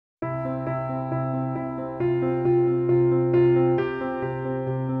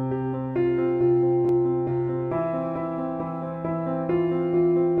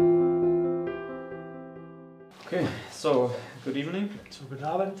So, good evening. So, guten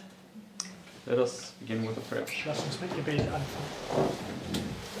Abend. Let us begin with a prayer. Lass uns mit Gebet anfangen.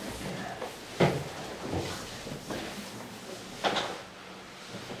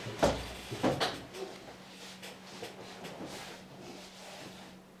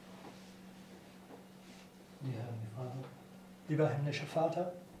 Lieber himmlischer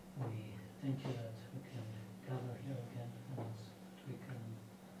Vater, we thank you that we can gather here again and we can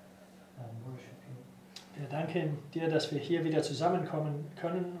worship you. wir danken dir, dass wir hier wieder zusammenkommen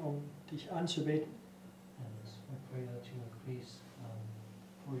können, um dich anzubeten. And we pray that you will please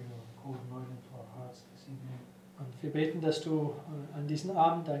pour your golden oil into our hearts this evening. Und wir beten, dass du an diesem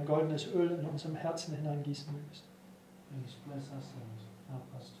Abend dein goldenes Öl in unserem Herzen hineingießen mögest. Please bless us and help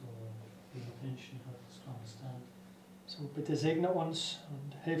us to pay attention, help us to understand. So, bitte segne uns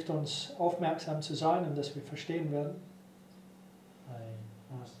und hilft uns, aufmerksam zu sein und dass wir verstehen werden. I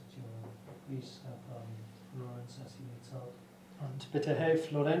ask that you will please help Lawrence as he leads out. Und bitte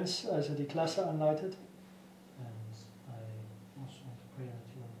hilf Lorenz, als er die Klasse anleitet. And I also want to pray that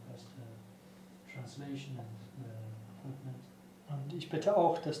you will bless the translation and the equipment. Und ich bitte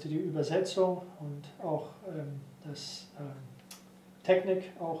auch, dass du die Übersetzung und auch das Technik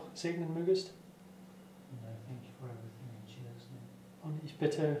auch segnen mögest. And I thank you for everything in Jesus' name. Und ich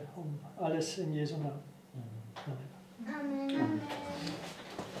bitte um alles in Jesu Namen. Amen. Amen. Amen.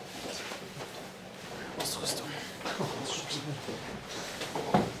 Ausrüstung.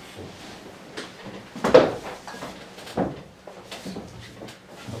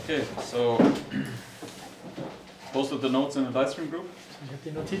 Okay, so posted the notes in the live stream group. Ich habe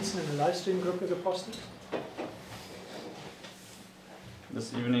die Notizen in der Livestream-Gruppe gepostet.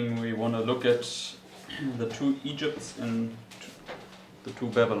 This evening we want to look at the two Egypts and the two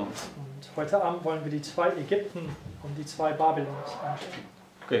Babylons. Und heute Abend wollen wir die zwei Ägypten und die zwei Babylons anschauen.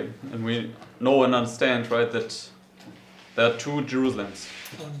 Okay, and we know and understand, right, that there are two Jerusalems.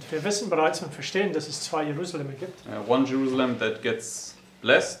 Und wir wissen bereits und verstehen, dass es zwei Jerusalemme gibt. One Jerusalem that gets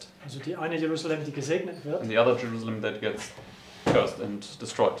blessed, Also die eine Jerusalem, die gesegnet wird, and the other Jerusalem that gets cursed and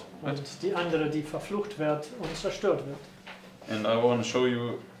destroyed. Right? und die andere, die verflucht wird und zerstört wird. And I want to show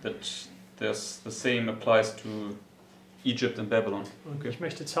you that there's the same applies to Egypt and Babylon. Und Okay. ich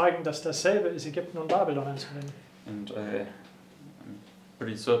möchte zeigen, dass dasselbe ist, Ägypten und Babylon anzuwenden. And I'm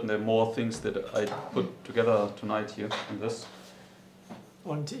pretty certain there are more things that I put together tonight here in this.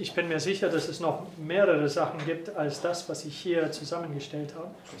 Und ich bin mir sicher, dass es noch mehrere Sachen gibt als das, was ich hier zusammengestellt habe.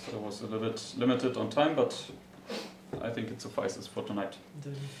 So I was a little bit limited on time, but I think it suffices for tonight.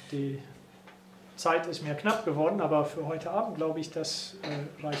 Denn die Zeit ist mir knapp geworden, aber für heute Abend glaube ich, das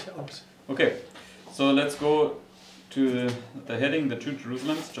reiche aus. Okay, so let's go to the heading, the two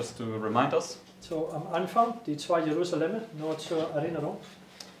Jerusalems, just to remind us. So, am Anfang die zwei Jerusalemme, nur zur Erinnerung.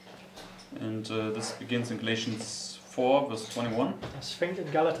 And this begins in Galatians 4, verse 21. Das fängt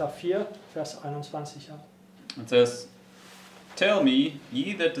in Galater 4, Vers 21 an. It says, "Tell me,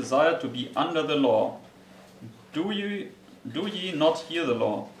 ye that desire to be under the law, do ye not hear the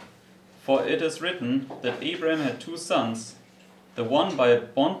law? For it is written that Abraham had two sons, the one by a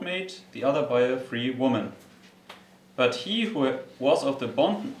bondmaid, the other by a free woman. But he who was of the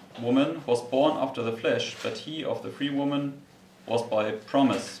bondwoman was born after the flesh, but he of the free woman was by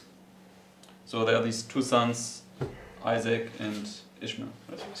promise." So there are these two sons, Isaac and Ishmael.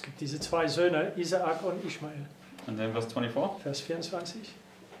 Right? Es gibt diese zwei Söhne, Isaak und Ishmael. And then verse 24. Vers 24.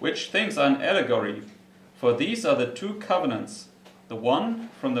 Which things are an allegory, for these are the two covenants, the one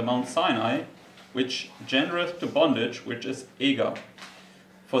from the Mount Sinai, which gendereth to bondage, which is Agar.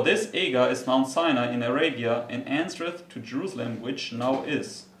 For this Agar is Mount Sinai in Arabia, and answereth to Jerusalem, which now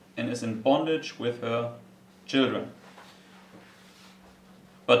is, and is in bondage with her children.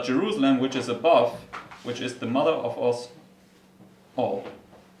 But Jerusalem, which is above, which is the mother of us all.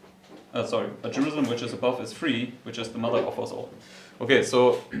 But Jerusalem, which is above, is free, which is the mother of us all. Okay,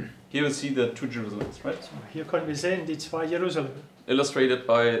 so here we see the two Jerusalems, right? So, hier können wir sehen die zwei Jerusalemme, Illustrated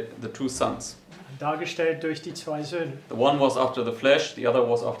by the two sons. dargestellt durch die zwei Söhne. The one was after the flesh, the other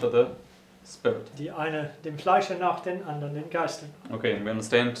was after the spirit. Die eine dem Fleische nach, den anderen den Geiste. Okay, and we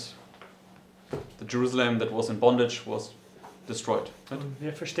understand the Jerusalem that was in bondage was destroyed. Right? Und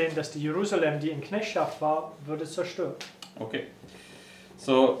wir verstehen, dass die Jerusalem, die in Knechtschaft war, wurde zerstört. Okay.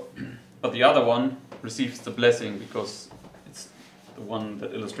 So, but the other one receives the blessing because it's the one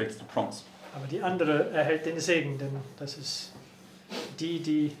that illustrates the promise. Aber die andere erhält den Segen, denn das ist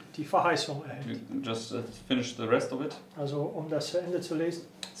die Verheißung erhält. You just finish the rest of it. Also um das zu Ende zu lesen.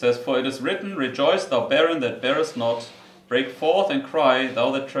 It says, "For it is written, Rejoice, thou barren that bearest not, break forth and cry,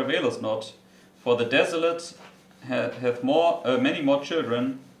 thou that travailest not, for the desolate hath many more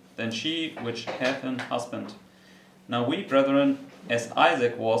children than she which hath an husband. Now we, brethren, as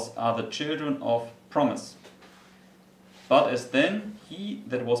Isaac was, are the children of promise. But as then he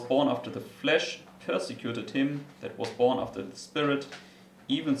that was born after the flesh persecuted him that was born after the Spirit,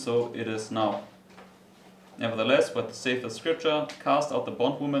 even so it is now. Nevertheless, what saith the Scripture, cast out the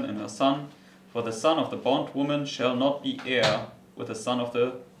bondwoman and her son, for the son of the bondwoman shall not be heir with the son of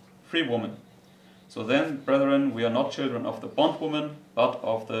the free woman. So then, brethren, we are not children of the bondwoman, but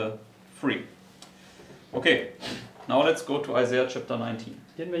of the free. Okay, now let's go to Isaiah chapter 19.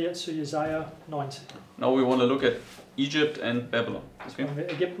 Gehen wir jetzt zu Jesaja 19. Now we want to look at Egypt and Babylon. Okay? Wenn wir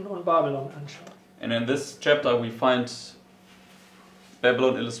Ägypten und Babylon anschauen. And in this chapter we find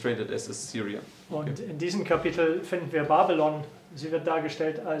Babylon illustrated as Assyria. Und in diesem Kapitel finden wir Babylon, sie wird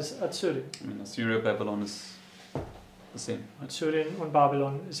dargestellt als Assyrien. I mean, Assyria, Babylon is the same. Assyrien und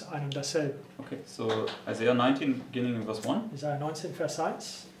Babylon ist ein und dasselbe. Okay, so Isaiah 19, beginning in verse 1, Jesaja 19, Vers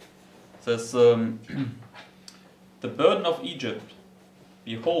 1. says, The burden of Egypt,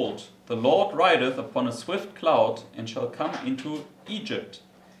 behold, the Lord rideth upon a swift cloud, and shall come into Egypt.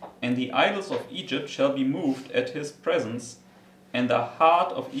 And the idols of Egypt shall be moved at his presence, and the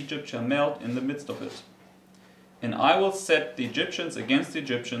heart of Egypt shall melt in the midst of it. And I will set the Egyptians against the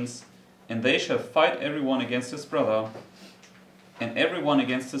Egyptians, and they shall fight everyone against his brother, and everyone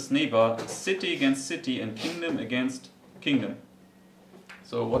against his neighbor, city against city, and kingdom against kingdom.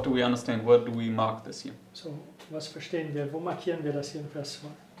 So what do we understand? Where do we mark this here? So, was verstehen wir? Wo markieren wir das hier in Vers 2?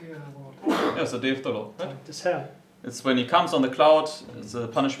 Yes, the day of the Lord. Right? Tag des Herrn. It's when he comes on the cloud, it's the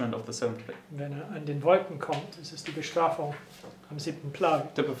punishment of the seventh plague. Wenn an den Wolken kommt, ist es die Bestrafung am 7. Plage.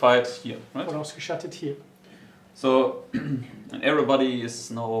 Typified here, right? Vorausgeschattet hier. So, and everybody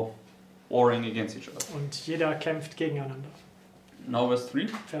is now warring against each other. Und jeder kämpft gegeneinander. Now verse 3.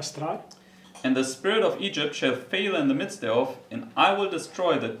 Vers 3. And the spirit of Egypt shall fail in the midst thereof, and I will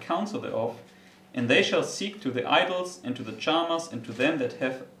destroy the counsel thereof, and they shall seek to the idols, and to the charmers, and to them that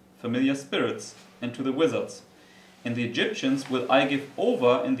have familiar spirits, and to the wizards. And the Egyptians will I give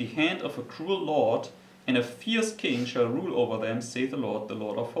over in the hand of a cruel lord, and a fierce king shall rule over them, saith the Lord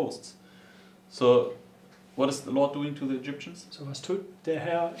of hosts. So, what is the Lord doing to the Egyptians? So, was tut der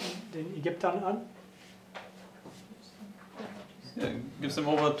Herr den Ägyptern an? Yeah, gives them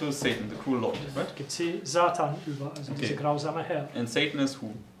over to Satan, the cruel lord, right? Gibt sie Satan über, also Okay. diese grausame Herr. And Satan is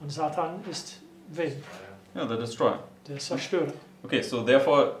who? Und Satan ist wen? Yeah, the destroyer. Der Zerstörer. Okay, so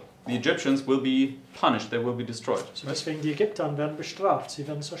therefore the Egyptians will be punished, they will be destroyed. So, deswegen die Ägypter werden bestraft, sie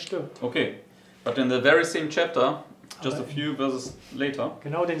werden zerstört. Okay, but in the very same chapter, just a Aber few verses later,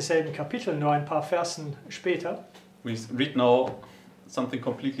 genau denselben Kapitel, nur ein paar Versen später, we read now something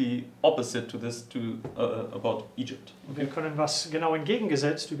completely opposite to this, about Egypt. wir können was genau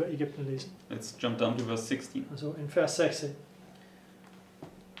entgegengesetzt über Ägypten lesen. Let's jump down to verse 16. Also in Vers 16.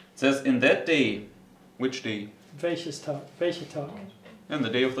 It says, in that day, which day? Welches Tag? Welcher Tag? And the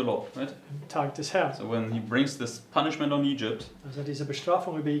day of the Lord, right? Am Tag des Herrn. So when he brings this punishment on Egypt, Also diese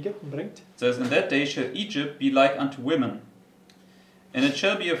Bestrafung über Ägypten bringt. it says, in that day shall Egypt be like unto women, and it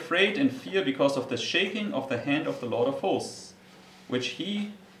shall be afraid and fear because of the shaking of the hand of the Lord of hosts, which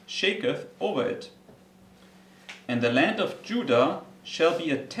he shaketh over it. And the land of Judah shall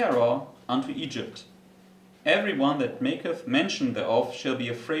be a terror unto Egypt. Everyone that maketh mention thereof shall be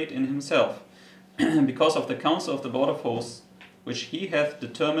afraid in himself, because of the counsel of the Lord of hosts, which he hath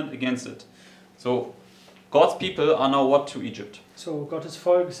determined against it. So, God's people are now what to Egypt? So, Gottes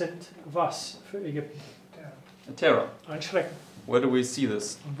Volk sind was für Ägypten? A terror. Ein Schrecken. Where do we see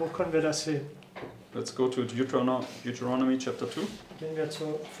this? Und wo können wir das sehen? Let's go to Deuteronomy chapter 2. Gehen wir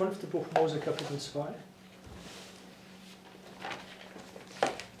zu 5. Buch Mose, Kapitel 2.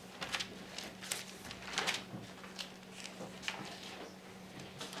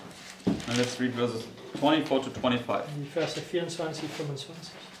 And let's read verses 24 to 25. Die Verse 24, 25.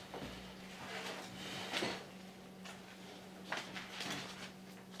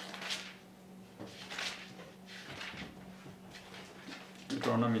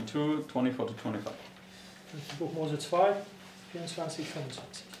 Deuteronomy 2, 24 to 25. 5. Buch Mose 2, 24,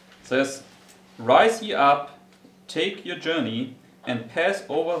 25. Says, rise ye up, take your journey, and pass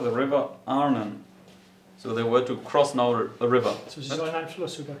over the river Arnon. So they were to cross now a river. So, sie sollen einen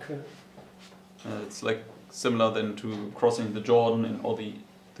Fluss überqueren. It's like similar then to crossing the Jordan and all the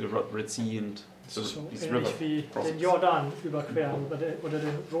Red Sea and so So these river ähnlich wie crossings. den Jordan überqueren oder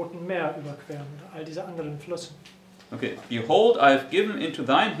den Roten Meer überqueren oder all diese anderen Flüsse. Okay, behold, I have given into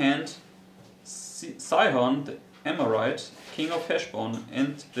thine hand Sihon the Amorite, king of Heshbon,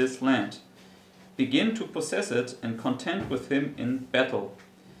 and this land. Begin to possess it, and contend with him in battle.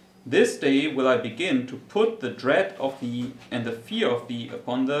 This day will I begin to put the dread of thee and the fear of thee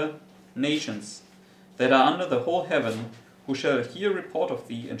upon the nations, that are under the whole heaven, who shall hear report of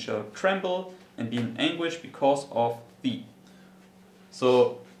thee, and shall tremble and be in anguish because of thee.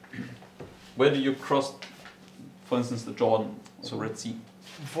 So, where do you cross, for instance, the Jordan, the Red Sea?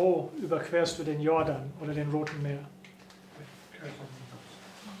 Wo überquerst du den Jordan oder den Roten Meer?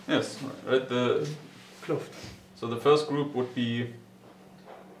 Yes, right. Kluft. So the first group would be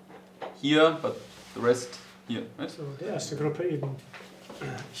here, but the rest here, right? So die erste Gruppe eben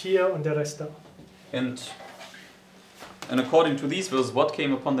hier und der Rest da. And according to these verses, what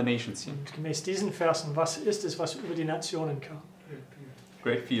came upon the nations here? Und gemäß diesen Versen, was ist es, was über die Nationen kam?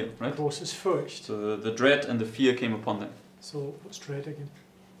 Great fear, right? Großes Furcht. So the dread and the fear came upon them. So, straight again.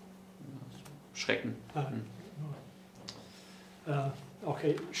 Schrecken.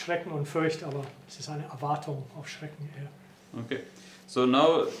 Okay, Schrecken und Furcht, aber es ist eine Erwartung auf Schrecken eher. Okay, so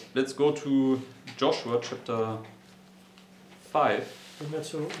now let's go to Joshua chapter 5. Gehen wir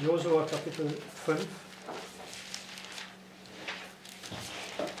zu Josua Kapitel 5.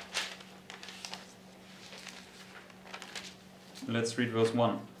 Let's read verse 1.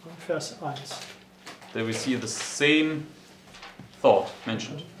 Und Vers 1. There we see the same thought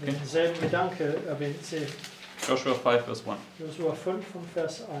mentioned. Okay? Denselben Gedanke erwähnt sehen. Joshua 5 verse 1. Josua 5 und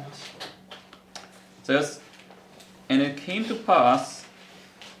Vers 1. It says, "And it came to pass,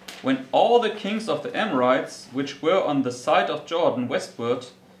 when all the kings of the Amorites, which were on the side of Jordan westward,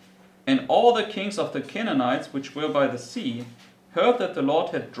 and all the kings of the Canaanites, which were by the sea, heard that the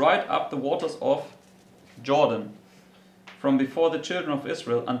Lord had dried up the waters of Jordan from before the children of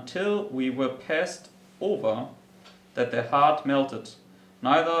Israel, until we were passed over, that their heart melted.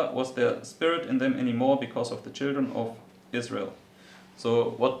 Neither was there spirit in them anymore because of the children of Israel."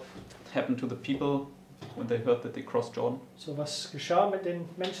 So what happened to the people when they heard that they crossed Jordan? So, was geschah mit den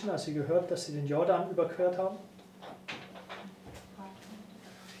Menschen, als sie gehört, dass sie den Jordan überquert haben?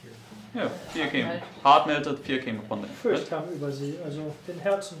 Yeah, fear came. Heart melted, fear came upon them. Furcht kam über sie, also den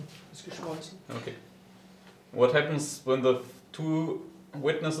Herzen ist geschmolzen. Okay. What happens when the two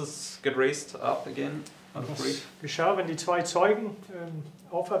witnesses get raised up again? Was geschah, wenn die zwei Zeugen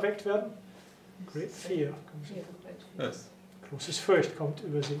auferweckt werden? Great fear. Yes. Großes Furcht kommt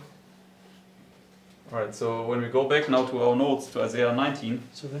über sie. Alright, so when we go back now to our notes, to Isaiah 19,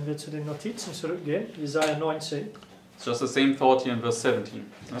 So, wenn wir zu den Notizen zurückgehen, Jesaja 19, it's just the same thought here in verse 17.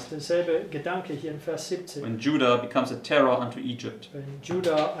 ist derselbe Gedanke hier in Vers 17. When Judah becomes a terror unto Egypt. Wenn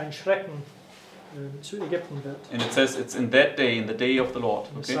Judah ein Schrecken zu Ägypten wird. And it says it's in that day, in the day of the Lord.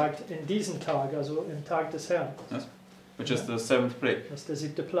 Und es Okay? sagt in diesem Tag, also im Tag des Herrn, Which is the seventh plague. dass der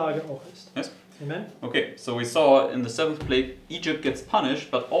 7. Plage auch ist. Yes. Amen. Okay, so we saw in the seventh plague, Egypt gets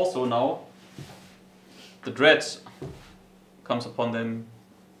punished, but also now the dread comes upon them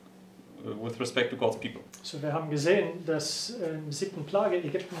with respect to God's people. So, wir haben gesehen, dass im 7. Plage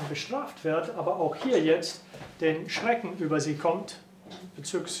Ägypten bestraft wird, aber auch hier jetzt den Schrecken über sie kommt,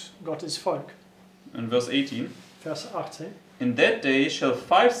 bezüglich Gottes Volk. In verse 18, Vers 18. "In that day shall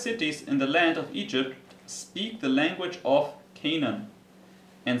 5 cities in the land of Egypt speak the language of Canaan,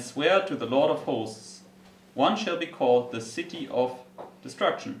 and swear to the Lord of hosts. One shall be called the city of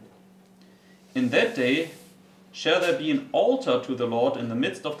destruction. In that day shall there be an altar to the Lord in the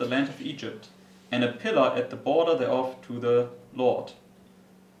midst of the land of Egypt, and a pillar at the border thereof to the Lord."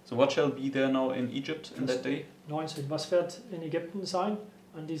 So what shall be there now in Egypt in that day? 19. Was wird in Ägypten sein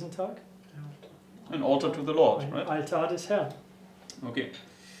an diesem Tag? An altar to the Lord, Ein right? Altar des Herrn. Okay.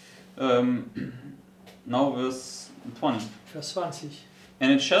 Now verse 20. Vers 20.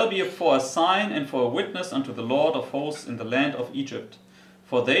 "And it shall be for a sign and for a witness unto the Lord of hosts in the land of Egypt.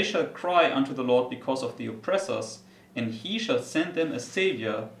 For they shall cry unto the Lord because of the oppressors, and he shall send them a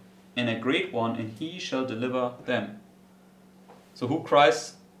Saviour, and a great one, and he shall deliver them." So who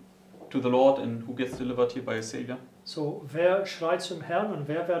cries to the Lord and who gets delivered here by a Saviour? So, wer schreit zum Herrn und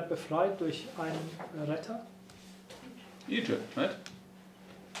wer wird befreit durch einen Retter? Egypt, right?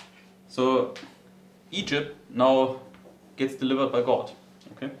 So Egypt now gets delivered by God.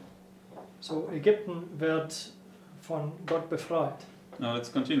 Okay? So, Ägypten wird von Gott befreit. Now let's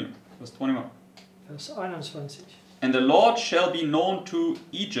continue. Verse 21. Vers 21. "And the Lord shall be known to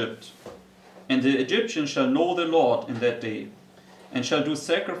Egypt, and the Egyptians shall know the Lord in that day, and shall do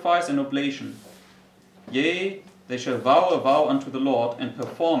sacrifice and oblation. Yea, they shall vow a vow unto the Lord, and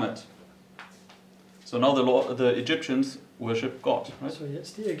perform it." So now the Egyptians worship God, right? So,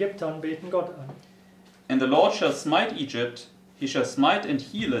 jetzt die Ägypter beten Gott an. "And the Lord shall smite Egypt, he shall smite and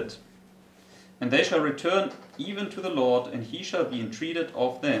heal it. And they shall return even to the Lord, and he shall be entreated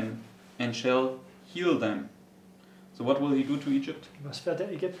of them, and shall heal them." So what will he do to Egypt? Was wird der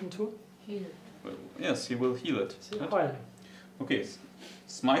Ägypten tun? Well, yes, he will heal it. Sie Right? heilen. Okay,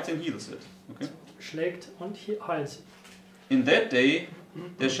 smites and heals it. Okay. schlägt und heilt sie. In that day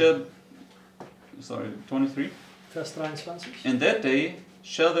there shall, 23. Vers 23. In that day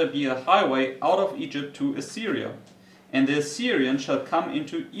shall there be a highway out of Egypt to Assyria, and the Assyrian shall come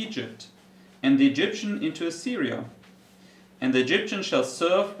into Egypt, and the Egyptian into Assyria, and the Egyptian shall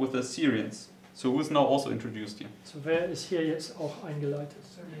serve with the Assyrians. So who is now also introduced here? So wer ist hier jetzt auch eingeleitet?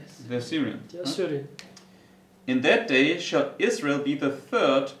 The Assyrian. Die Assyrien. In that day shall Israel be the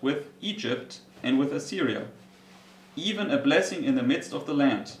third with Egypt and with Assyria, even a blessing in the midst of the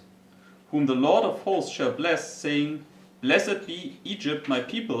land, whom the Lord of hosts shall bless, saying, Blessed be Egypt my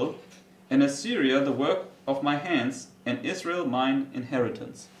people, and Assyria the work of my hands, and Israel mine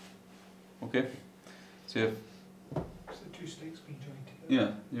inheritance. Okay? So you have, So two states being joined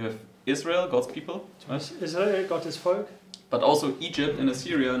together. yeah, you have Israel, God's people, right? Israel, Gottes Volk, But also Egypt and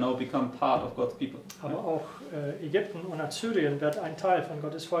Assyria now become part of God's people. aber auch Ägypten und Assyrien wird ein Teil von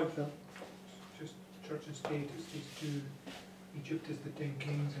Gottes Volk werden. Just church and state is these two. Egypt is the 10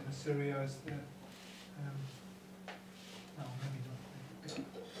 kings and Assyria is the. No, maybe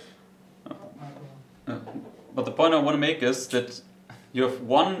not. But the point I want to make is that you have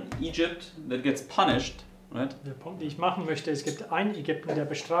one Egypt that gets punished, right? Der Punkt, den ich machen möchte, es gibt einen Ägypten, der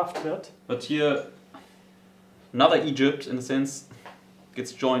bestraft wird, But here, another Egypt, in a sense,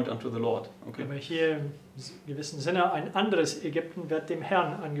 gets joined unto the Lord. Okay. aber hier im gewissen Sinne ein anderes Ägypten wird dem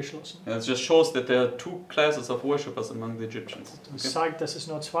Herrn angeschlossen. And it just shows that there are two classes of worshippers among the Egyptians. Das Okay. zeigt, dass es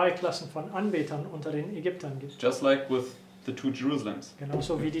nur zwei Klassen von Anbetern unter den Ägyptern gibt. Just like with the two Jerusalems.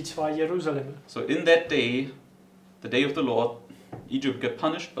 Genauso wie die zwei Jerusalem. So in that day, the day of the Lord, Egypt get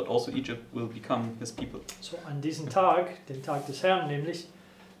punished, but also Egypt will become his people. So an diesem Tag, den Tag des Herrn nämlich,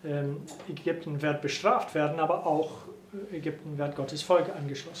 Ägypten wird bestraft werden, aber auch Ägypten wird Gottes Volk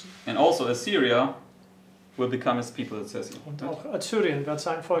angeschlossen. And also Assyria will become his people, it says here. Und auch Assyrien wird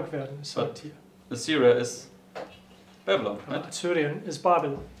sein Volk werden, es sagt hier. Assyria is Babylon, Aber right? Assyrien ist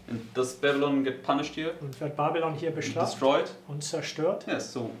Babel. And does Babylon get punished here? Und wird Babylon hier bestraft Destroyed? und zerstört?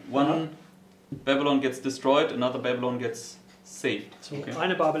 Yes, so one Babylon gets destroyed, another Babylon gets saved. So, Okay.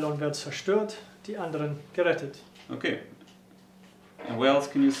 eine Babylon wird zerstört, die anderen gerettet. Okay. And where else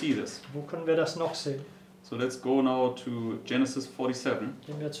can you see this? Wo können wir das noch sehen? So let's go now to Genesis 47,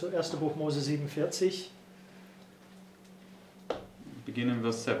 Gehen wir zu 1. Buch Mose 47 begin in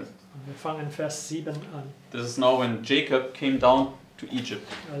verse 7. und wir fangen Vers 7 an. This is now when Jacob came down to Egypt.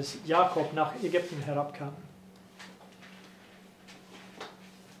 Als Jakob nach Ägypten herabkam.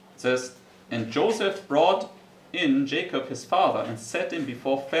 It says, And Joseph brought in Jacob his father and set him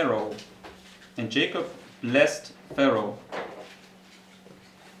before Pharaoh. And Jacob blessed Pharaoh.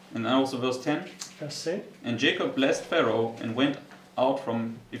 And also verse 10. Vers 10. And Jacob blessed Pharaoh and went out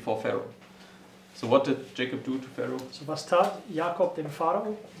from before Pharaoh. So what did Jacob do to Pharaoh? So was tat Jakob dem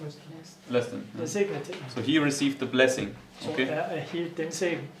Pharao? Blessed him. Er segnete ihn. So he received the blessing. So Okay. er erhielt den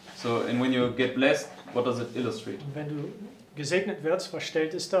Segen. So and when you get blessed, what does it illustrate? Und wenn du gesegnet wirst, was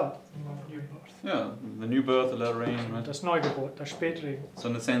stellt es dar? Yeah, the new birth, the latter rain, right? Das Neugebot, das Spätregen. So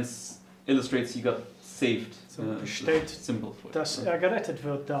in a sense, illustrates he got saved. So it's a bestellt, symbol for it. dass er gerettet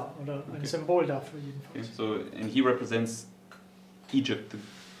wird da, oder ein Okay. Symbol dafür Okay, jedenfalls. so and he represents Egypt.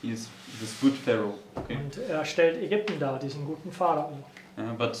 He is this good Pharaoh. Okay, Und er stellt Ägypten dar, diesen guten Pharao.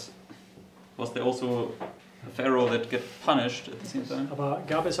 but was there also a Pharaoh that get punished at the same time? Aber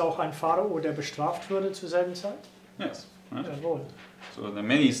gab es auch einen Pharao, der bestraft wurde zur selben Zeit? Yes. Right. Jawohl. So there are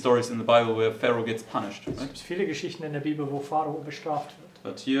many stories in the Bible where Pharaoh gets punished. Es Right? gibt viele Geschichten in der Bibel, wo Pharao bestraft wird.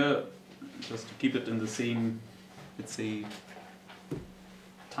 But here, just to keep it in the same, let's say,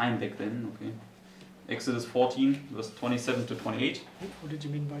 time back then. Okay, Exodus 14, verse 27 to 28. What did you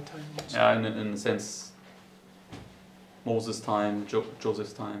mean by time? Yeah, in a sense, Moses' time,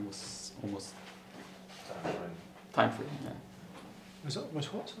 Joseph's time was almost time frame. Yeah. Was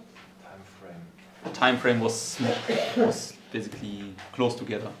what? The time frame was small, was basically close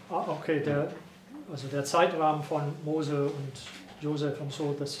together. Ah, okay, der Zeitrahmen von Mose und Josef und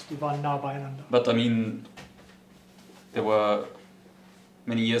so, die waren nah beieinander. But I mean, there were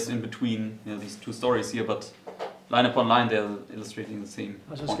many years in between, these two stories here, but line upon line they're illustrating the same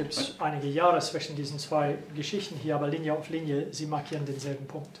Also es point, gibt right? einige Jahre zwischen diesen zwei Geschichten hier, aber Linie auf Linie, sie markieren denselben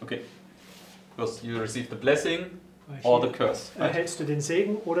Punkt. Okay, because you receive the blessing Weil or the hier curse, right? erhältst du den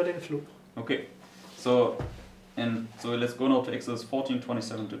Segen oder den Fluch. Okay, so let's go now to Exodus 14,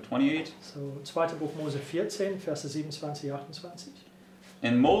 27 to 28. So, 2. Buch Mose 14, Verse 27, 28.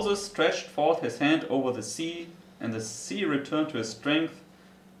 And Moses stretched forth his hand over the sea, and the sea returned to its strength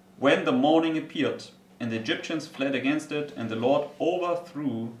when the morning appeared. And the Egyptians fled against it, and the Lord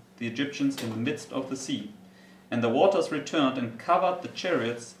overthrew the Egyptians in the midst of the sea. And the waters returned and covered the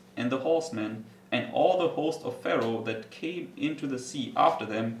chariots and the horsemen and all the host of Pharaoh that came into the sea after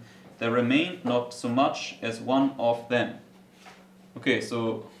them, there remained not so much as one of them. Okay,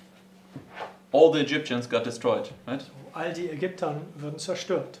 so all the Egyptians got destroyed, right? All die Ägypter würden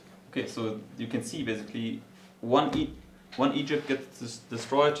zerstört. Okay, so you can see basically one Egypt gets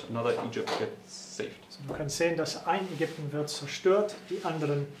destroyed, another Egypt gets saved. Also du kannst sehen, dass ein Ägypten wird zerstört, die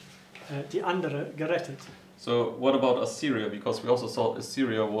andere gerettet. So what about Assyria? Because we also saw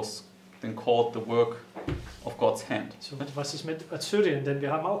Assyria was then called the work of God's hand. So, was ist mit Assyrien? Denn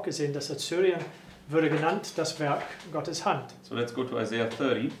wir haben auch gesehen, dass Assyrien würde genannt das Werk Gottes Hand. So let's go to Isaiah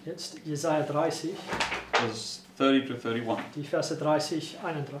 30, Jetzt Jesaja 30, verses 30 to 31. die Verse 30,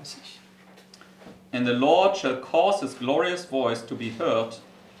 31. And the Lord shall cause his glorious voice to be heard,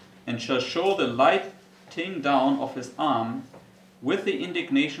 and shall show the lighting down of his arm, with the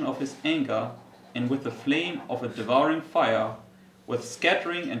indignation of his anger, and with the flame of a devouring fire, with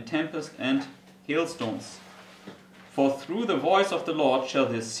scattering and tempest and hailstones. For through the voice of the Lord shall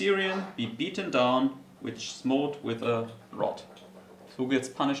the Assyrian be beaten down, which smote with a rod. So who gets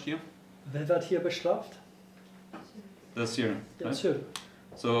punished here? Wer wird hier bestraft? The Assyrian. Der Right? Assyrer.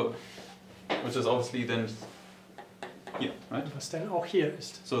 So, which is obviously then here, right? Was denn auch hier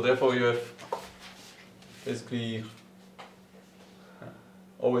ist. So therefore you have basically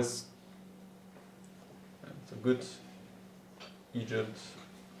always it's a good Egypt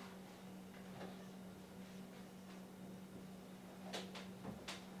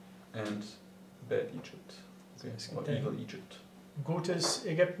and bad Egypt. So, or evil Egypt. Gutes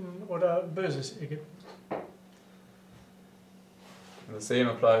Ägypten oder böses Ägypten. And the same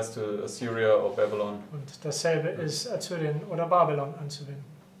applies to Assyria or Babylon. Und dasselbe ist Assyrien oder Babylon anzuwenden.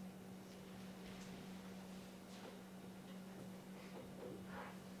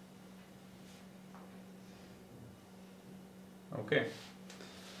 Okay.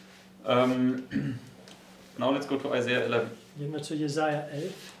 Now let's go to Isaiah 11, Gehen wir zu Jesaja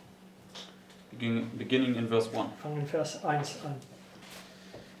 11, beginning in verse 1. fangen Vers 1 an.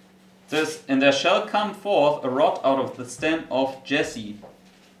 It says, And there shall come forth a rod out of the stem of Jesse,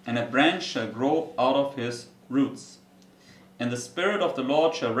 and a branch shall grow out of his roots. And the Spirit of the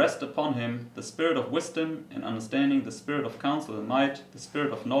Lord shall rest upon him, the Spirit of wisdom and understanding, the Spirit of counsel and might, the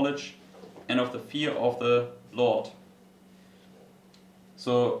Spirit of knowledge and of the fear of the Lord.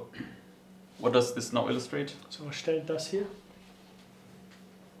 So, what does this now illustrate? So, was stellt das hier?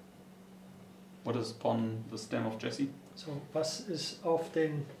 What is upon the stem of Jesse? So, was ist auf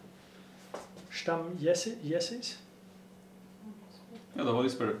den Stamm Jesses? Yeah, the Holy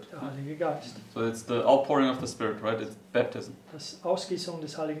Spirit. Der Heilige Geist. So it's the outpouring of the Spirit, right? It's baptism. Das Ausgießung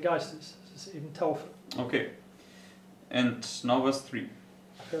des Heiligen Geistes. Das ist eben Taufe. Okay. And now verse 3.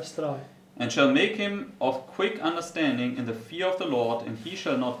 Vers 3. And shall make him of quick understanding in the fear of the Lord, and he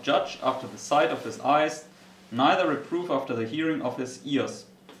shall not judge after the sight of his eyes, neither reprove after the hearing of his ears.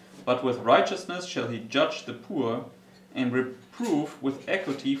 But with righteousness shall he judge the poor, and reprove with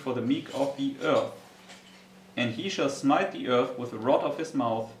equity for the meek of the earth. And he shall smite the earth with the rod of his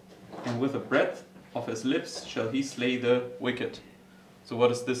mouth, and with the breath of his lips shall he slay the wicked. So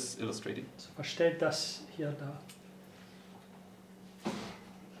what is this illustrating? So, was stellt das hier dar?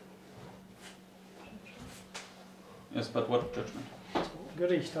 Yes, but what judgment? So,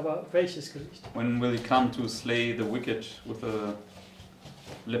 Gericht, aber welches Gericht? When will he come to slay the wicked with the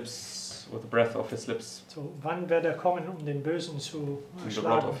lips, with the breath of his lips, So, wann wird er kommen, um den Bösen zu and the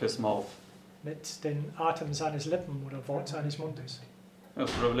rod schlagen? of his mouth? Mit dem Atem seines Lippen oder Wort seines Mundes. Yes,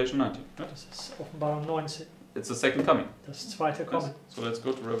 Revelation 19. Right? Das ist Offenbarung 19. It's the second coming. Das zweite Kommen. Yes. So let's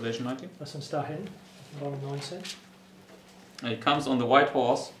go to Revelation 19. Lass uns dahin. Offenbarung 19. And he comes on the white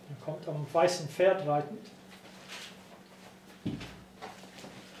horse, Er kommt am weißen Pferd reitend.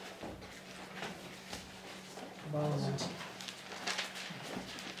 Offenbarung 19.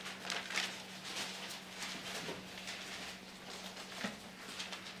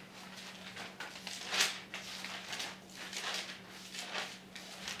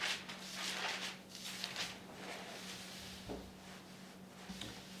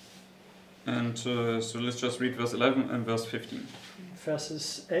 and so let's just read verse 11 and verse 15.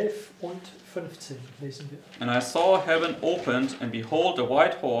 Verses 11 und 15 lesen wir. And I saw heaven opened, and behold, a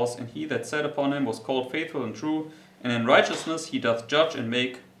white horse, and he that sat upon him was called Faithful and True, and in righteousness he doth judge and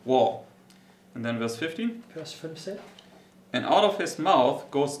make war. And then verse 15. Vers 15. And out of his mouth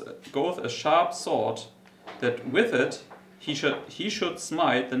goeth a sharp sword, that with it he should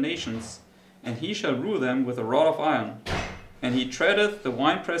smite the nations, and he shall rule them with a rod of iron. And he treadeth the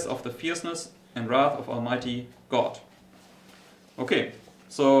winepress of the fierceness and wrath of Almighty God. Okay,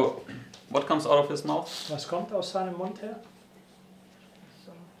 so what comes out of his mouth? Was kommt aus seinem Mund her?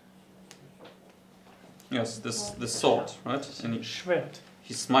 Yes, this sword, right? And Schwert.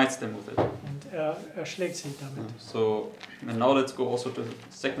 he smites them with it. Und er schlägt sie damit. So, and now let's go also to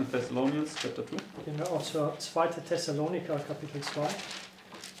 2 Thessalonians chapter 2. Gehen wir auch zur 2. Thessaloniker, Kapitel 2.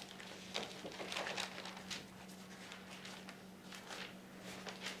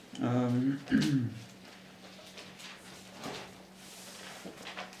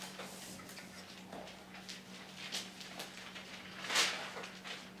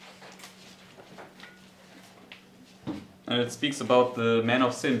 And it speaks about the man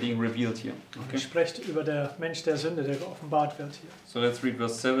of sin being revealed here. Er Okay. spricht über der Mensch der Sünde, der geoffenbart wird hier. So let's read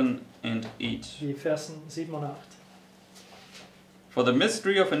verse 7 and 8. Die Versen 7 und 8. For the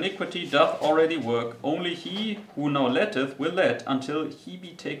mystery of iniquity doth already work, only he who now letteth will let until he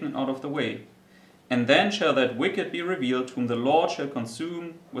be taken out of the way. And then shall that wicked be revealed, whom the Lord shall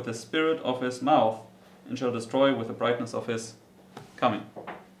consume with the spirit of his mouth, and shall destroy with the brightness of his coming.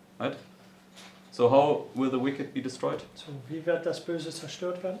 Right? So how will the wicked be destroyed? So, wie wird das Böse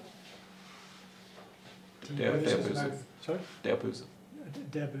zerstört werden? Die Der Böse. Böse. Sorry? Der Böse.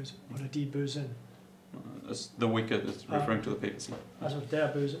 Der Böse oder die Bösen. The wicked is referring to the papacy. Also der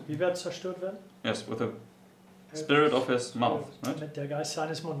Böse. Wie wird zerstört werden? Yes, with the spirit of his mouth. Right? Mit der Geist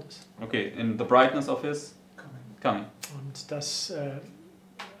seines Mundes. Okay, in the brightness of his coming. Und das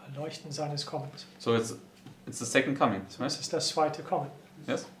Leuchten seines Kommens. So it's the second coming, Das right? ist das zweite Kommen.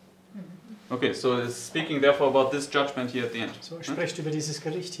 Yes? Okay, so it's speaking therefore about this judgment here at the end. So er spricht über dieses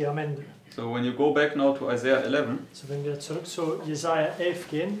Gericht hier am Ende. So when you go back now to Isaiah 11, So wenn wir zurück zu Jesaja 11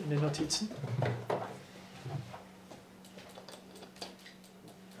 gehen, in den Notizen.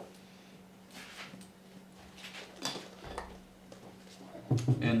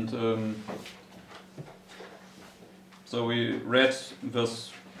 and so we read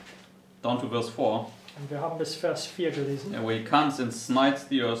down to verse 4, Und wir haben bis Vers 4 gelesen. where he comes and smites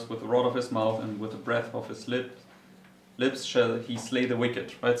the earth with the rod of his mouth, and with the breath of his lips shall he slay the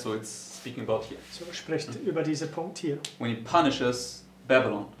wicked. Right, so it's speaking about here. So er spricht über diesen Punkt hier, When he punishes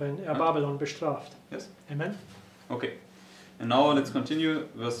Babylon. wenn er Babylon bestraft. Yes. Amen. Okay, and now let's continue,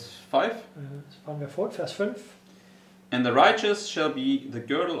 verse 5. Fahren wir fort, Vers 5. And the righteous shall be the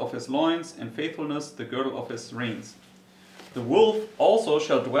girdle of his loins, and faithfulness the girdle of his reins. The wolf also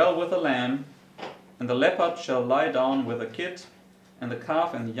shall dwell with the lamb, and the leopard shall lie down with the kid, and the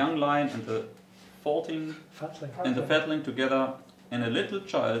calf and the young lion and the faulting Fatling. and the fatling together, and a little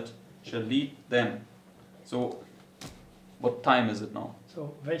child shall lead them. So, what time is it now?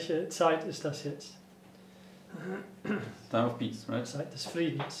 So, welche Zeit ist das jetzt? Time of peace, right? Zeit des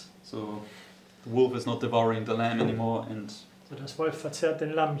Friedens. So, the wolf is not devouring the lamb anymore, and So, das Wolf verzehrt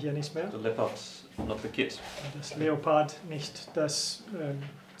den Lamm hier nicht mehr. the leopard not the kid. Und das Leopard nicht das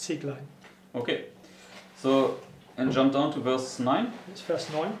Zieglein. Okay, so, and jump down to verse 9. Jetzt Vers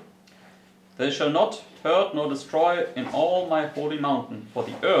 9. They shall not hurt nor destroy in all my holy mountain, for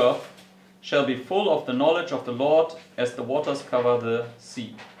the earth shall be full of the knowledge of the Lord as the waters cover the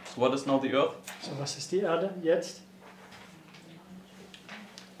sea. So what is now the earth? So, was ist die Erde jetzt?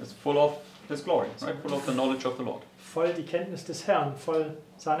 It's full of His glory, right? Full of the knowledge of the Lord. Voll die Kenntnis des Herrn, voll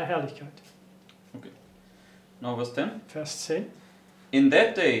seiner Herrlichkeit. Now verse 10. Vers 10. In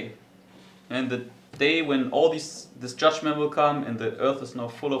that day, and the day when all this judgment will come and the earth is now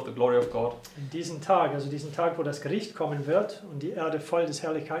full of the glory of God. In diesem Tag, also diesen Tag, wo das Gericht kommen wird und die Erde voll des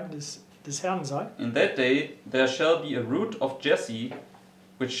Herrlichkeiten des Herrn sei. In that day there shall be a root of Jesse,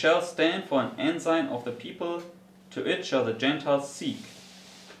 which shall stand for an ensign of the people. To it shall the Gentiles seek,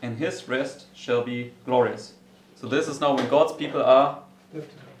 and his rest shall be glorious. So this is now when God's people are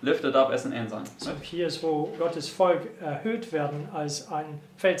lifted up as an ensign. So hier ist, wo Gottes Volk erhöht werden als ein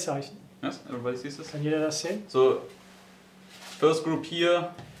Feldzeichen. Yes, everybody sees this? Kann jeder das sehen? So, first group here,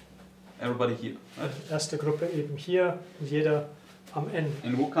 everybody here. Right? Erste Gruppe eben hier und jeder am Ende.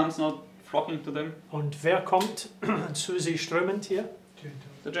 And who comes now flocking to them? Und wer kommt zu sie strömend hier?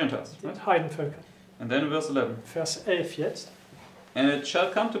 The Gentiles. Die Right? Heidenvölker. And then verse 11. Vers 11 jetzt. And it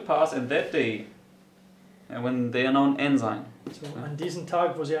shall come to pass in that day, and when they are now an ensign, So, an diesem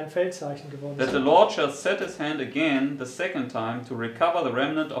Tag, wo sie ein Feldzeichen geworden that the sind. Lord shall set his hand again the second time to recover the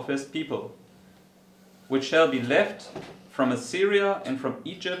remnant of his people, which shall be left from Assyria and from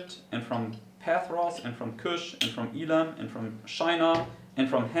Egypt and from Pathros and from Cush and from Elam and from Shinar and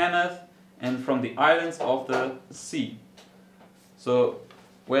from Hamath and from the islands of the sea. So,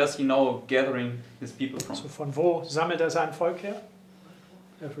 where is he now gathering his people from? So, von wo sammelt sein Volk her?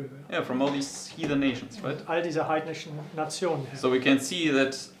 Everywhere. Yeah, from all these heathen nations, right? Und all diese heidnischen Nationen her. So we can see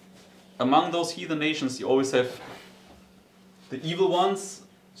that among those heathen nations you always have the evil ones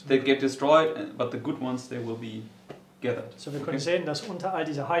that get destroyed, but the good ones, they will be gathered. So, wir können sehen, dass unter all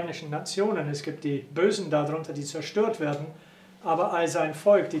dieser heidnischen Nationen, es gibt die Bösen darunter, die zerstört werden, aber all sein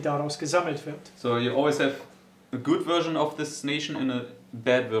Volk, die daraus gesammelt wird. So you always have a good version of this nation and a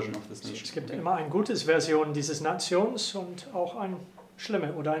bad version of this nation. Es gibt immer ein gutes Version dieses Nations und auch eine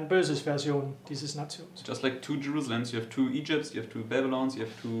schlimme oder ein böses Version dieses Nations. Just like two Jerusalems, you have two Egypts, you have two Babylons, you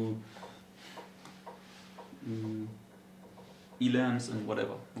have two Elams and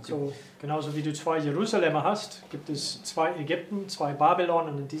whatever. Okay. So, genauso wie du zwei Jerusalemer hast, gibt es zwei Ägypten, zwei Babylon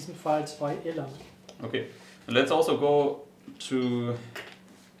und in diesem Fall zwei Elam. Okay, and let's also go to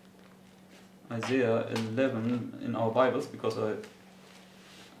Isaiah 11 in our Bibles, because I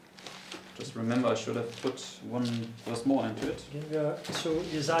just remember I should have put one verse more into it. Gehen wir zu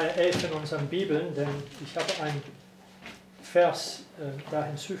Jesaja 11 in unseren Bibeln, denn ich habe einen Vers da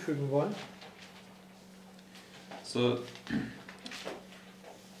hinzufügen wollen. So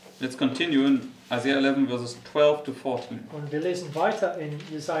let's continue in Isaiah 11 verses 12 to 14. Und wir lesen weiter in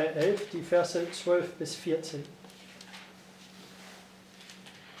Jesaja 11, die Verse 12 bis 14.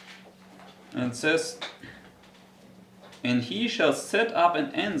 And it says, "And he shall set up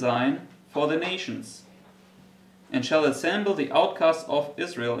an ensign for the nations, and shall assemble the outcasts of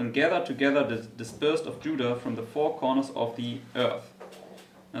Israel, and gather together the dispersed of Judah from the four corners of the earth."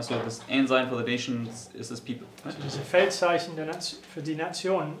 And so this ensign for the nations is his people. Right? Also diese Feldzeichen für die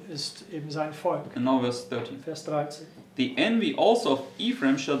Nation ist eben sein Volk. And now verse 13. Vers 13. "The envy also of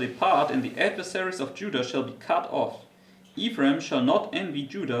Ephraim shall depart, and the adversaries of Judah shall be cut off. Ephraim shall not envy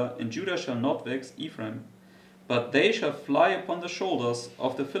Judah, and Judah shall not vex Ephraim. But they shall fly upon the shoulders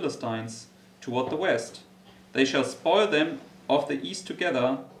of the Philistines toward the west. They shall spoil them of the east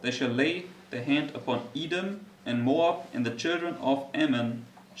together. They shall lay their hand upon Edom and Moab, and the children of Ammon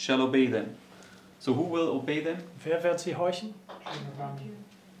shall obey them." So who will obey them? Wer wird sie heuchen?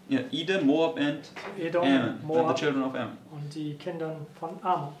 Yeah, Edom, Moab, and Edom, Ammon, and the Moab children of Ammon. und die Kinder von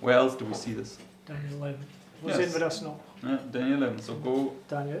Ammon. Where else do we see this? Daniel 11. Wo Yes. sehen wir das noch? Yeah, Daniel 11. So go.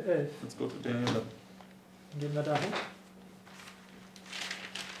 Daniel 11. Let's go to Daniel 11. Gehen wir dahin.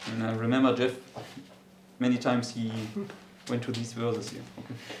 And I remember Jeff. Many times he went to these verses here.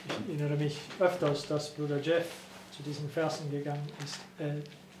 Okay. Ich erinnere mich öfters, dass Bruder Jeff zu diesen Versen gegangen ist,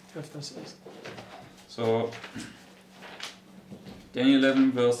 öfters ist. So Daniel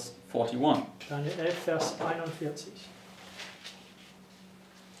 11 verse 41. Daniel 11, Vers 41.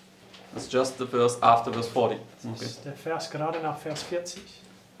 That's just the verse after verse 40. Das Okay. ist der Vers gerade nach Vers 40.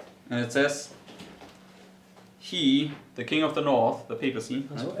 And it says, "He, the king of the north, the papacy,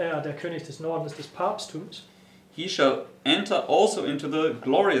 Also right? der König des Nordens, des Papsttums, He shall enter also into the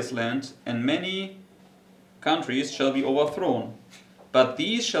glorious land, and many countries shall be overthrown. But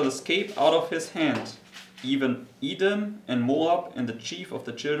these shall escape out of his hand, even Edom and Moab and the chief of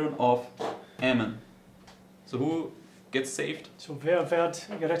the children of Ammon." So who gets saved? so wer wird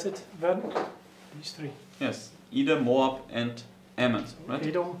gerettet werden? These three. Yes, Edom, Moab and Ammon, right?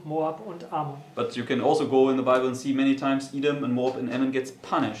 Edom, Moab und Ammon. But you can also go in the Bible and see many times Edom and Moab and Ammon gets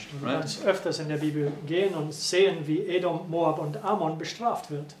punished, Du right? kannst öfters in der Bibel gehen und sehen, wie Edom, Moab und Ammon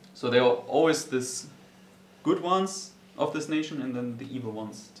bestraft wird. So there are always this good ones of this nation and then the evil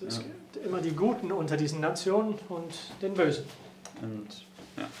ones. Es Yeah. gibt immer die Guten unter diesen Nationen und den Bösen. And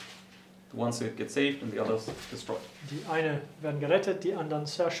yeah, the ones that get saved and the others destroyed. Die eine werden gerettet, die anderen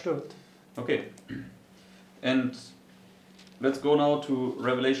zerstört. Okay, and let's go now to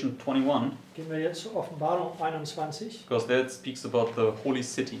Revelation 21, Gehen wir jetzt zur Offenbarung 21. because that speaks about the holy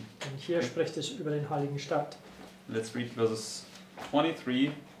city. Und hier spricht es über den heiligen Stadt. Let's read verses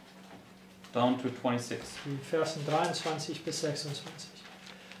 23 down to 26. Die Versen 23 bis 26.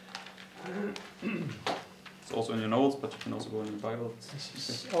 It's also in your notes, but you can also go in your Bible. Das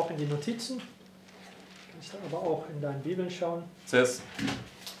ist auch in die Notizen. Kannst du aber auch in deinen Bibeln schauen. It says,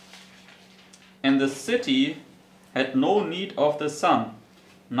 "And the city had no need of the sun,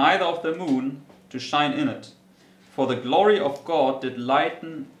 neither of the moon, to shine in it. For the glory of God did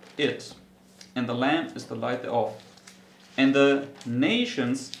lighten it, and the Lamb is the light thereof. And the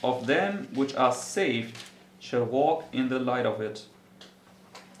nations of them which are saved shall walk in the light of it.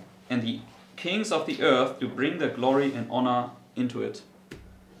 And the kings of the earth do bring their glory and honor into it."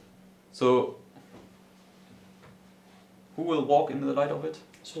 So, who will walk in the light of it?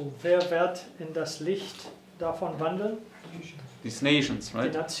 So, wer wird in das Licht davon wandeln? These nations, Die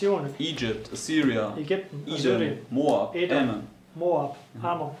right? Nationen. Egypt, Assyria, Ägypten, Edom, Assyrien, Moab, Edom. Ammon. Moab, Mhm.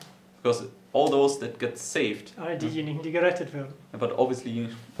 Ammon. Because all those that get saved, All diejenigen, die gerettet werden. but obviously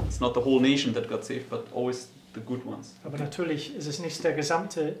it's not the whole nation that got saved, but always the good ones. Aber natürlich ist es nicht der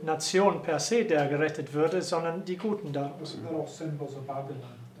gesamte Nation per se, der gerettet würde, sondern die Guten daraus. They're all symbols of Babylon.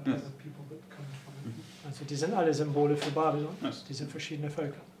 That Yes. are the people that come from it. Also die sind alle Symbole für Babylon, Yes. diese verschiedenen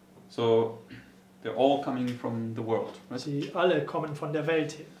Völker. So they're all coming from the world, right? Sie alle kommen von der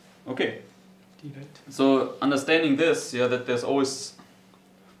Welt her, Okay. die Welt. So understanding this, yeah, that there's always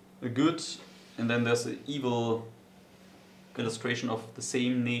a good and then there's an evil illustration of the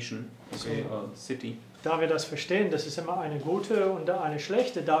same nation, okay, city. Da wir das verstehen, dass es immer eine gute und eine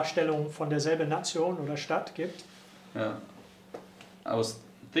schlechte Darstellung von derselben Nation oder Stadt gibt, Yeah, I was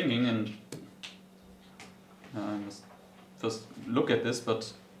thinking, and I must first look at this,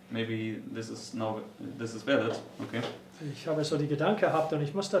 but maybe this is valid. Okay. ich habe so die Gedanken gehabt und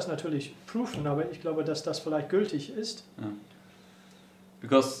ich muss das natürlich prüfen, aber ich glaube, dass das vielleicht gültig ist. Yeah.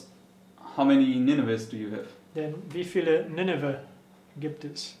 Because how many Nineves do you have? Denn wie viele Nineveh gibt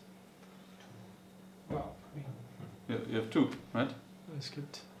es? Wow. You have two, right? Es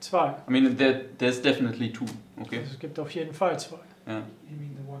gibt 2. I mean, there's definitely two. Okay. Also es gibt auf jeden Fall 2. Yeah. You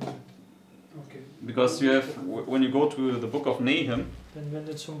mean the one that, okay. Because you have, when you go to the book of Nahum, Denn wenn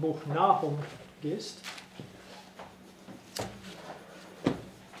du zum Buch Nahum gehst,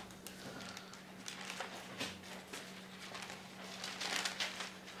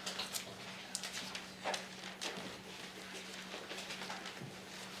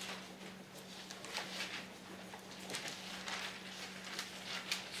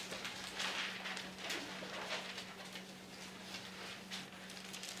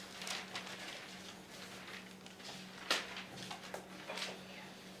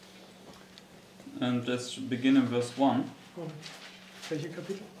 and let's begin in verse 1, und welche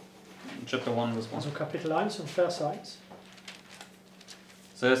Kapitel? chapter 1, verse 1. Also Kapitel 1 und Vers 1.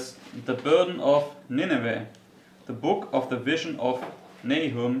 Says, the burden of Nineveh, the book of the vision of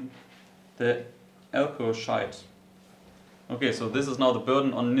Nahum, the Elkoshite. Okay, so this is now the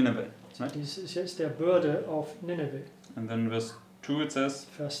burden on Nineveh. Right? Dies ist jetzt der Bürde auf Nineveh. And then verse 2 it says,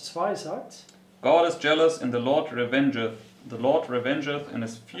 Vers 2 sagt, God is jealous and the Lord revengeth. The Lord revengeth and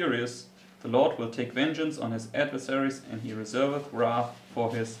is furious. The Lord will take vengeance on his adversaries and he reserveth wrath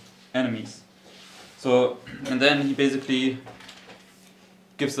for his enemies. So, and then he basically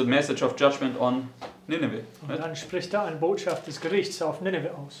gives the message of judgment on Nineveh. und Right? dann spricht er eine Botschaft des Gerichts auf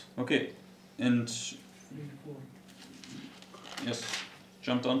Nineveh aus. Okay, and 3 to 4. yes,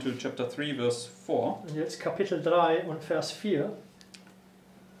 jumped on to chapter 3, verse 4. Und jetzt Kapitel 3 und Vers 4. It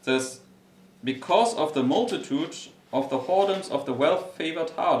says, because of the multitude of the whoredoms of the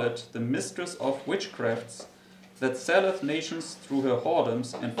well-favored harlot, the mistress of witchcrafts, that selleth nations through her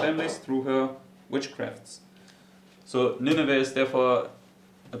whoredoms and families through her witchcrafts. So Nineveh is therefore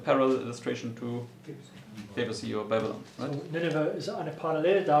a parallel illustration to papacy or Babylon, right? So, Nineveh ist eine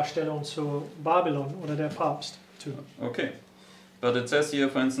Paralleldarstellung zu Babylon oder der Papst. Okay, but it says here,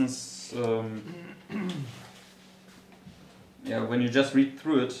 for instance, yeah, when you just read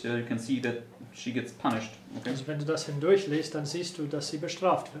through it, you can see that she gets punished. Okay. Also wenn du das hindurchliest, dann siehst du, dass sie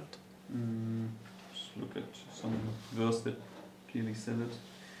bestraft wird. Just look at some verse that clearly says it.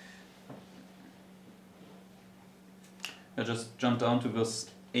 I just jump down to verse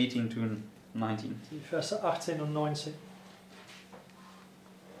 18 to 19. Die Verse 18 und 19.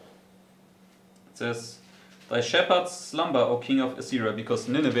 It says, thy shepherds slumber, O king of Assyria, because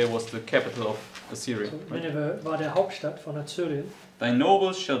Nineveh was the capital of Assyria. So, Right? Nineveh war der Hauptstadt von Assyrien. Thy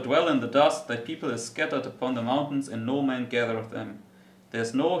nobles shall dwell in the dust, thy people is scattered upon the mountains, and no man gathereth them. There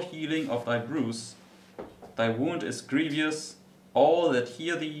is no healing of thy bruise, thy wound is grievous. All that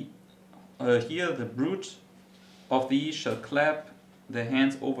hear the bruit of thee shall clap their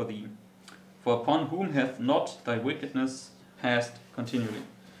hands over thee. For upon whom hath not thy wickedness passed continually?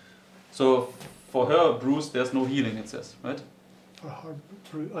 So for her bruise there's no healing, it says, right?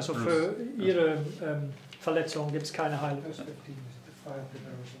 Also für ihre Verletzungen gibt es keine Heilung. Verse 15 is the fire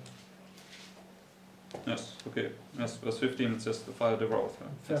devours. Yes, okay. Yes, verse 15 it says the fire devoureth her.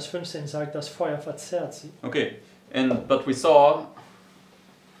 Vers 15 sagt, das Feuer verzehrt sie. Okay, but we saw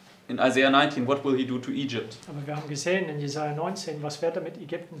in Isaiah 19, what will he do to Egypt? Aber wir haben gesehen in Jesaja 19, was wird er mit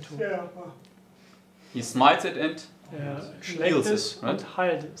Ägypten tun? Yeah. He smites it and Er schlägt Heals it, es right? und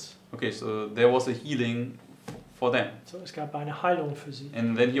heilt es. okay, so there was a healing for them. So, es gab eine Heilung für sie.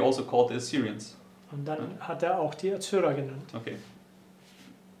 And then he also called the Assyrians. Und dann hat er auch die Assyrer genannt. Okay.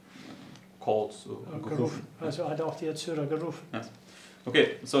 Called, so Gerufen. Also hat er auch die Assyrer gerufen.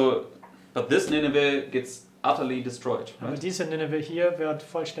 Okay, so, but this Nineveh gets utterly destroyed, Aber right? diese Nineveh hier wird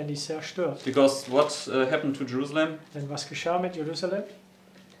vollständig zerstört. Because what happened to Jerusalem? Denn was geschah mit Jerusalem?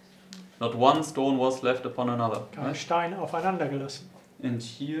 Not one stone was left upon another. Kein Right? Stein aufeinander gelassen. And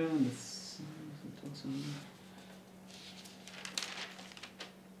here, this,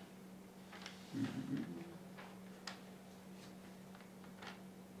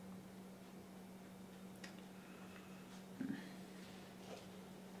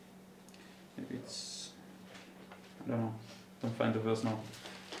 don't find the verse now.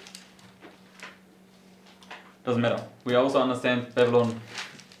 Doesn't matter. We also understand Babylon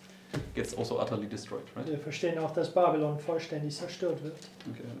gets also utterly destroyed, right? Wir verstehen auch, dass Babylon vollständig zerstört wird.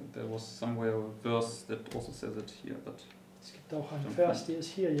 Okay, there was somewhere a verse that also says it here, but Es gibt auch einen Vers, der es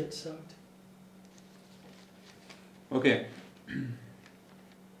hier jetzt sagt. okay.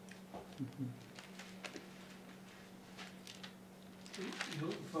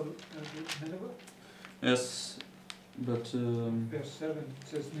 For Nineveh, Yes, but verse 7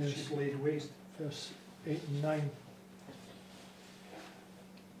 says that Yes. she's laid waste. Vers 8 und 9.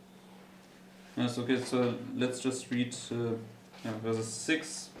 yes, okay. So let's just read verses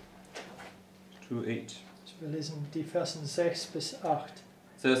 6 to 8. Also wir lesen die Versen 6 bis 8.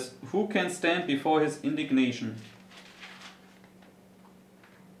 It says, "Who can stand before his indignation?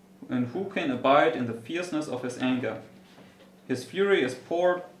 And who can abide in the fierceness of his anger? His fury is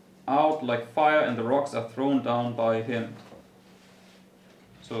poured out like fire, and the rocks are thrown down by him."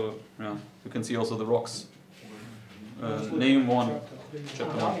 So, yeah, you can see also the rocks. Name 1,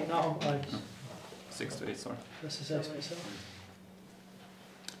 chapter 1, Nahum 1, 6 to 8, sorry. Verse 6 bis 8.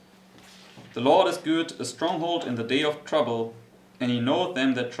 "The Lord is good, a stronghold in the day of trouble, and he knoweth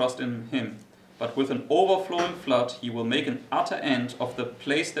them that trust in him. But with an overflowing flood he will make an utter end of the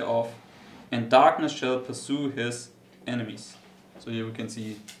place thereof, and darkness shall pursue his enemies." So here we can see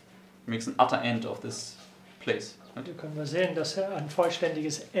he makes an utter end of this place. Right? Hier können wir sehen, dass er ein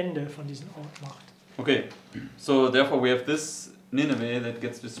vollständiges Ende von diesem Ort macht. Okay, so therefore we have this Nineveh that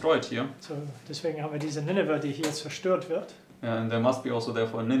gets destroyed here. So, deswegen haben wir diese Nineveh, die hier zerstört wird. And there must be also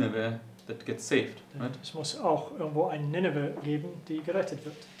therefore a Nineveh that gets saved. Denn Right? es muss auch irgendwo eine Nineveh geben, die gerettet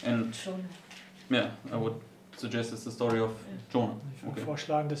wird. And yeah, I would suggest it's the story of Jonah. Ich würde Okay.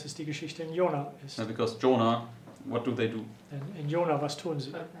 vorschlagen, dass es die Geschichte in Jona ist. Yeah, because Jonah, what do they do? Denn in Jona, was tun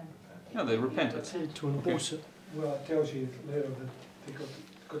sie? Yeah, they repented. Sie tun Okay. Buße. Well, it tells you later that they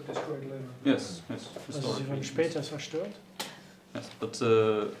got destroyed later. Yes, yes, Also sie historically. wurden später zerstört. Yes,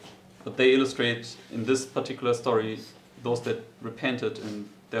 but they illustrate in this particular story those that repented and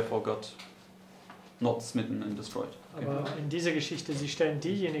therefore got not smitten and destroyed. Okay. Aber in dieser Geschichte, sie stellen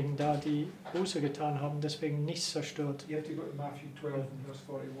diejenigen dar, die Buße getan haben, deswegen nichts zerstört. You have to go to Matthew 12 and verse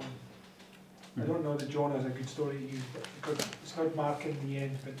 41. I don't know that Jonah is a good story to use, but because it's not marking the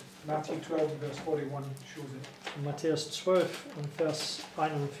end, but Matthew 12 and verse 41 shows it. In Matthäus 12 und Vers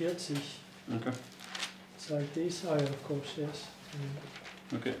 41 Okay. sagt dies, ah ja, of course, yes.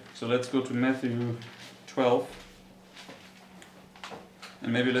 Okay. So let's go to Matthew 12,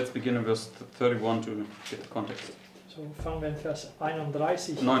 and maybe let's begin in verse 31 to get the context. So fangen wir in Vers 31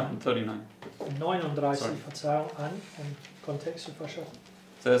 39. 39, Sorry. Verzeihung, an, um Kontext zu verschaffen.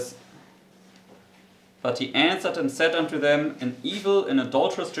 It says, "But he answered and said unto them, An evil and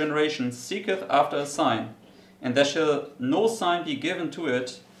adulterous generation seeketh after a sign, and there shall no sign be given to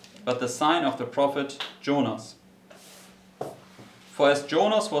it, but the sign of the prophet Jonas. For as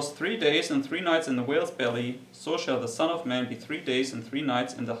Jonas was 3 days and 3 nights in the whale's belly, so shall the Son of Man be 3 days and 3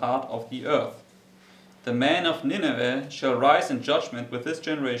 nights in the heart of the earth. The man of Nineveh shall rise in judgment with this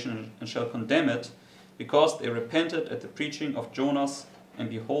generation, and shall condemn it, because they repented at the preaching of Jonas, and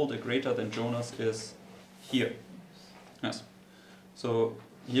behold, a greater than Jonas is here." Yes. So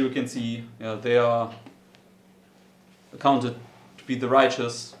here we can see they are accounted to be the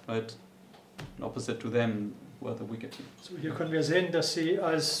righteous, right? And opposite to them were the wicked. So, hier können wir sehen, dass sie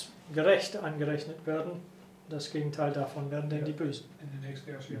als gerecht angerechnet werden. Das Gegenteil davon werden denn die Bösen. In the next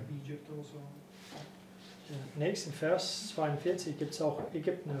verse you have Egypt also. Im nächsten Vers 42 gibt es auch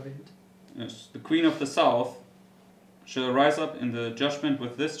Ägypten erwähnt. Yes. "The queen of the south shall rise up in the judgment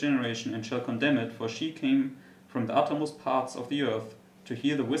with this generation, and shall condemn it, for she came from the uttermost parts of the earth to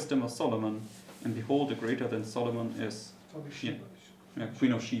hear the wisdom of Solomon, and behold, a greater than Solomon is." Probably Yeah. Sheba.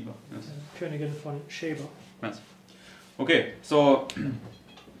 Queen of Sheba. Yes. Königin von Sheba. Okay, so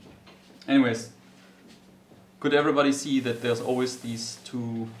anyways, could everybody see that there's always these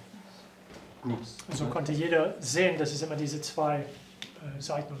two groups? Also konnte jeder sehen, dass es immer diese zwei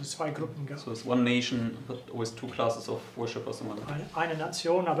Seiten oder zwei Gruppen gab. So it's one nation, but always two classes of worshippers among them. Eine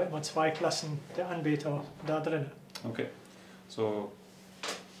Nation, aber immer zwei Klassen der Anbeter da drin. Okay, so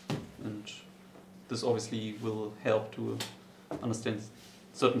and this obviously will help to understand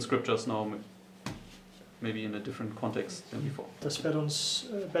certain scriptures now, maybe in a different context than before. Das wird uns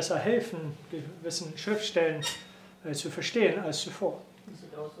besser helfen, gewissen Schriftstellen zu verstehen als zuvor. Is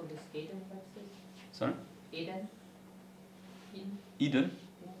it also this Eden passage? Sorry? Eden? Eden? Eden?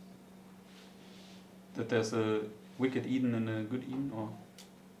 Yes. That there's a wicked Eden and a good Eden, or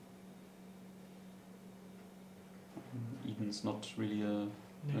Eden's not really a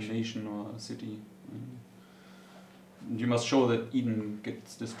nation or a city. You must show that Eden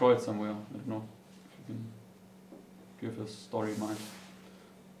gets destroyed somewhere. I don't know if you can give a story in mind.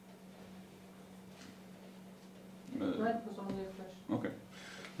 That was only a question. Okay.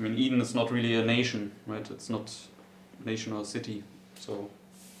 I mean, Eden is not really a nation, right? It's not a nation or a city, so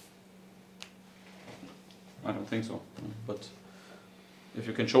I don't think so. But if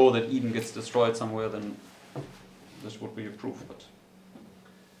you can show that Eden gets destroyed somewhere, then this would be a proof. But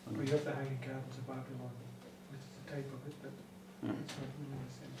We have the Hanging Gardens of Babylon, which is a type of it, but yeah. it's not really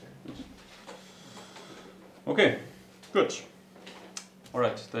the same thing. Okay, good. All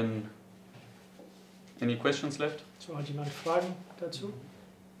right, then. Any questions left? So hat jemand Fragen dazu?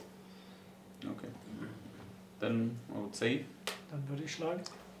 Okay. Then I would say Dann würde ich schlagen,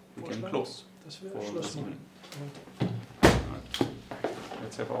 we can Vorschlag? close dass wir for Schluss this machen. evening. All right.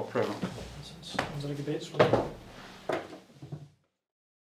 Let's have our prayer. Das ist unsere Gebetsrunde.